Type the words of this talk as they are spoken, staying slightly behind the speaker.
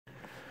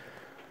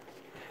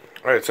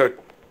Alright, so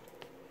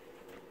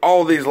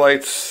all these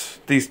lights,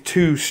 these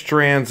two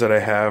strands that I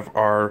have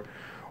are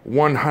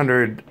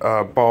 100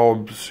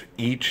 bulbs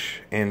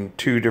each in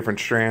two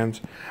different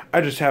strands. I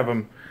just have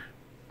them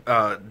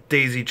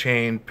daisy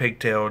chained,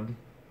 pigtailed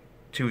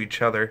to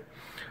each other.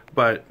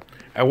 But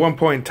at one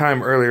point in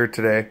time earlier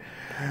today,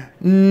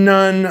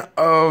 none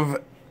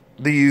of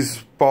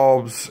these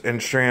bulbs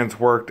and strands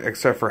worked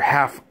except for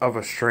half of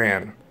a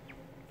strand.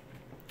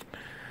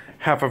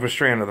 Half of a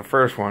strand of the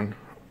first one.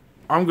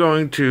 I'm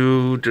going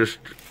to just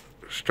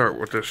start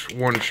with this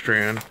one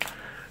strand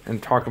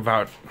and talk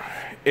about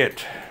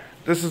it.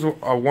 This is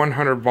a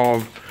 100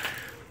 bulb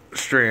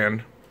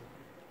strand,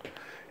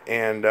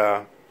 and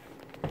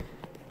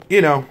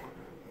you know,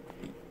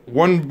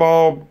 one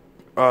bulb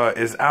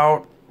is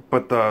out,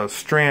 but the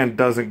strand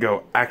doesn't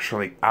go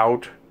actually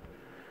out.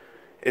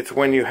 It's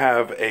when you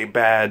have a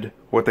bad,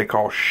 what they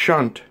call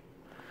shunt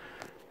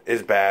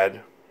is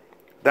bad,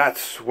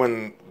 that's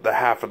when the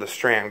half of the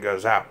strand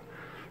goes out.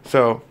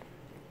 So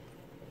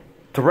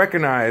to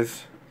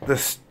recognize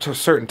this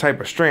certain type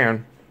of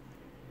strand,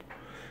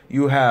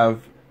 you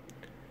have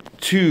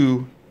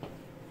two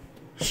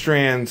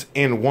strands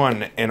in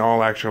one in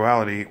all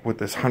actuality with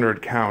this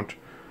 100 count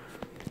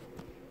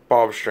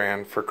bulb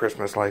strand for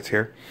Christmas lights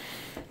here.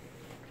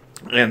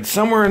 And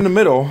somewhere in the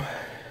middle,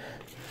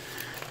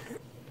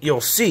 you'll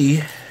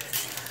see,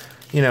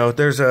 you know,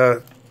 there's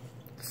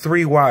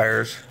 3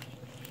 wires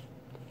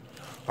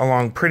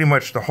along pretty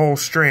much the whole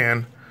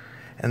strand,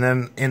 and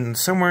then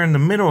somewhere in the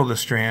middle of the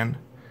strand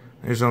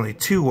there's only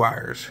 2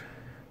 wires,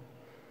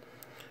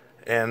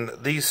 and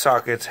these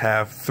sockets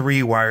have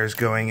 3 wires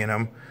going in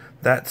them.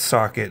 That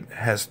socket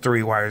has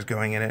 3 wires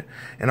going in it,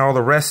 and all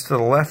the rest to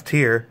the left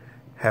here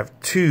have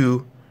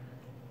 2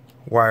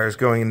 wires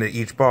going into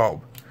each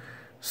bulb.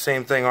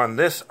 Same thing on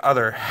this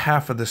other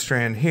half of the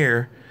strand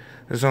here.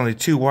 There's only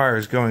 2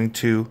 wires going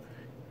to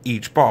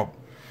each bulb.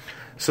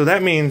 So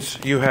that means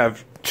you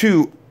have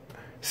 2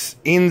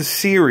 in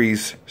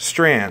series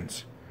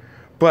strands,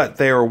 but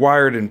they are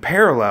wired in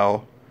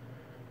parallel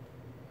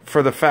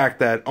for the fact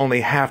that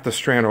only half the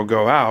strand will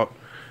go out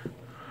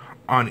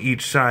on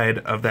each side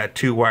of that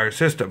 2 wire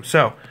system.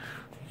 So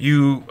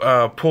you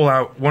pull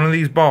out one of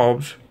these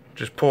bulbs,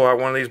 just pull out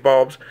one of these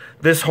bulbs,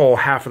 this whole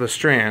half of the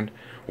strand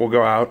will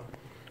go out,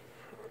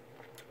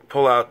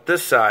 pull out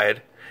this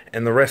side,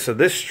 and the rest of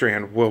this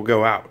strand will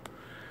go out.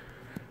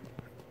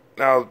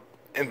 Now,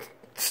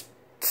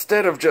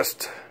 instead of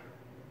just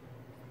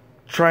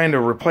trying to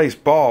replace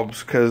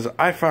bulbs, because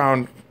I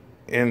found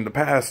in the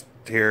past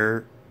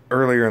here,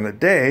 earlier in the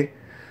day,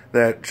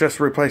 that just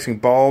replacing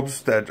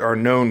bulbs that are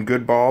known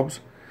good bulbs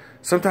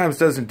sometimes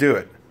doesn't do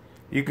it.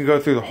 You can go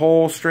through the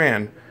whole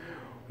strand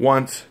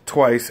once,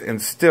 twice,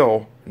 and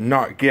still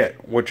not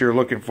get what you're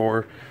looking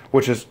for,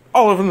 which is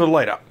all of them to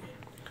light up.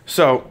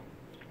 So,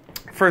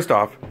 first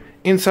off,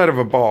 inside of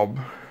a bulb,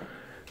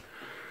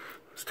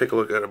 let's take a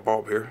look at a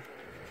bulb here,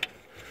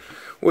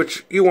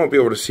 which you won't be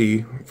able to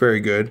see very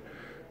good,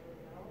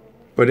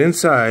 but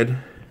inside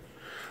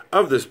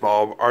of this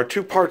bulb are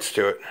 2 parts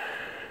to it.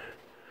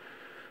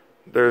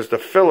 There's the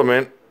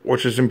filament,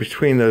 which is in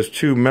between those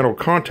 2 metal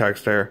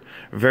contacts there.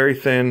 Very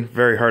thin,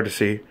 very hard to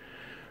see,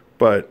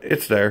 but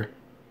it's there.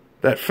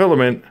 That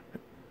filament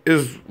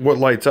is what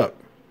lights up.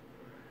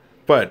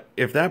 But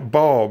if that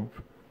bulb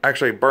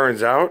actually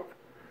burns out,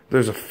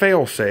 there's a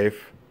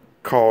fail-safe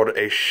called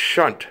a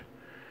shunt.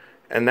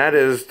 And that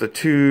is the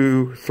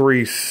 2,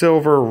 3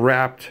 silver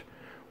wrapped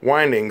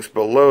windings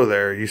below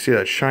there. You see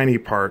that shiny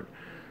part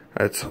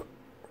that's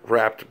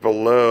wrapped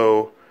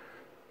below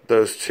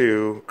those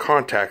 2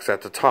 contacts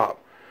at the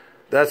top.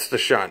 That's the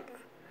shunt.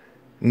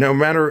 No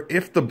matter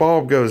if the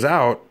bulb goes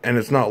out and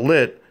it's not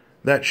lit,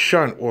 that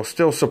shunt will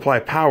still supply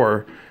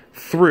power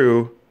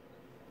through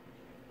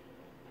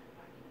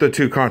the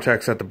 2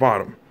 contacts at the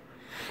bottom.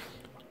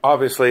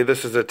 Obviously,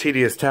 this is a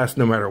tedious task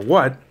no matter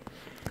what,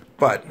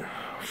 but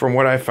from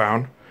what I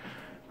found,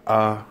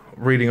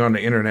 reading on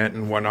the internet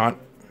and whatnot,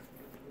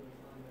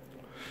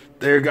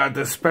 they got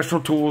this special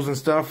tools and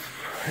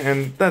stuff,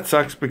 and that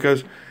sucks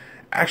because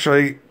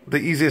actually the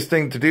easiest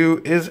thing to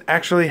do is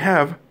actually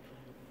have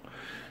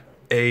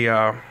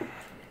a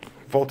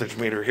voltage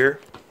meter here.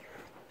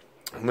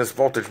 And this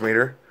voltage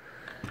meter,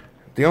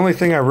 the only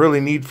thing I really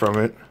need from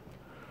it,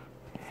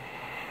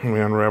 let me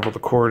unravel the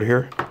cord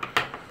here.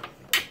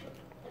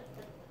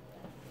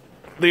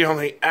 The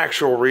only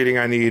actual reading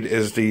I need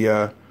is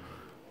the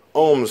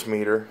ohms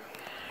meter.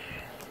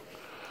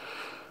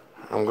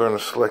 I'm going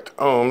to select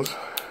ohms.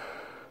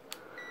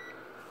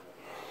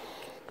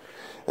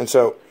 And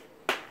so,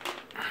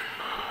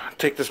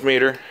 take this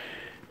meter,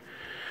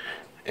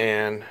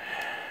 and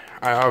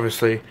I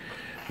obviously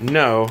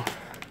know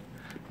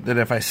that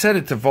if I set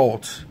it to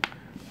volts,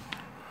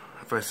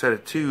 if I set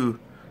it to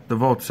the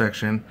volt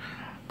section,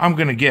 I'm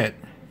going to get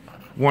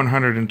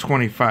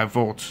 125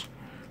 volts,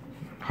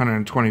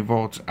 120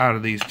 volts out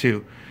of these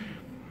 2.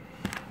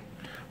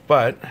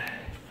 But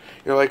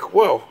you're like,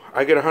 whoa,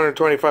 I get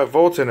 125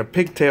 volts and a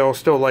pigtail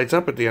still lights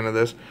up at the end of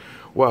this.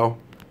 Well,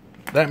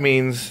 that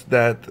means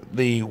that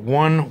the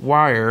 1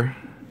 wire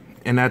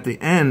And at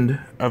the end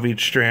of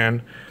each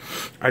strand,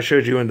 I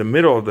showed you in the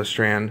middle of the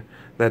strand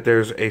that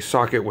there's a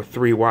socket with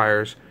 3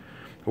 wires.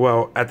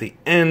 Well, at the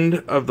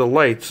end of the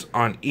lights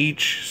on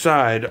each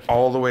side,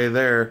 all the way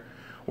there,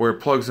 where it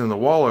plugs in the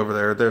wall over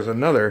there, there's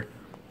another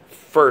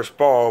first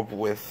bulb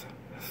with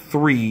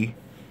 3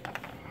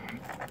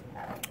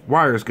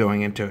 wires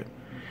going into it.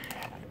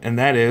 And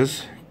that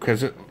is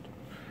because it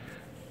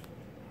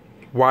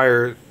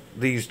wire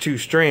these 2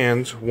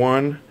 strands,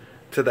 one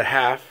to the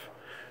half,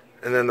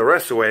 and then the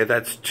rest of the way,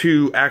 that's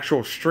 2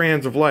 actual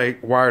strands of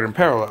light wired in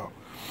parallel.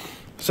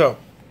 So,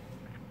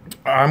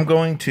 I'm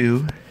going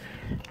to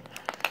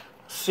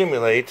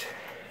simulate,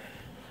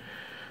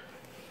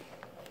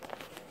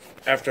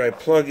 after I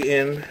plug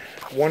in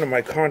one of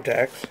my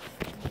contacts.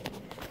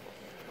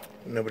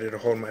 Nobody to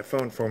hold my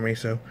phone for me,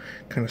 so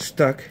kind of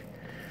stuck.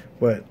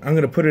 But I'm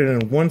going to put it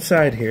in one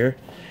side here,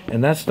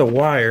 and that's the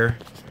wire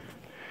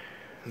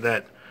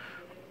that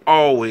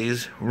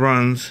always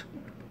runs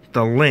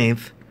the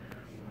length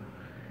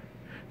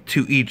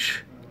to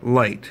each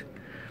light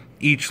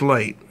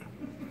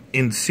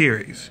in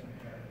series.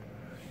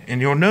 And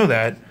you'll know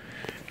that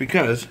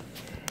because,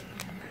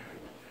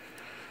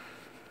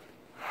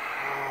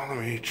 let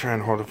me try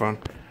and hold the phone.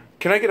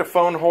 Can I get a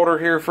phone holder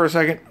here for a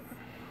second?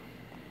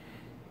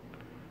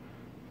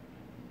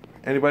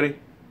 Anybody?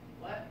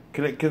 What?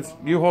 Can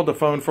you hold the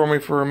phone for me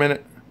for a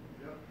minute?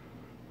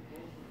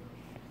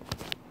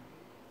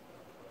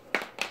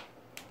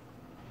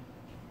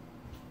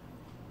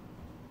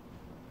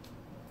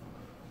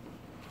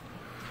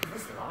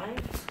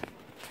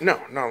 No,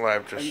 not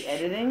live. Just. Are you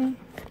editing?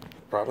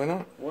 Probably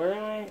not. Where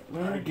am I?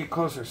 Alright, get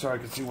closer so I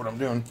can see what I'm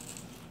doing.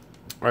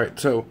 Alright,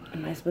 so.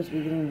 Am I supposed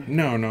to be doing?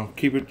 No.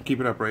 Keep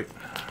it upright.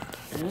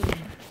 Okay.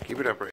 Keep it upright.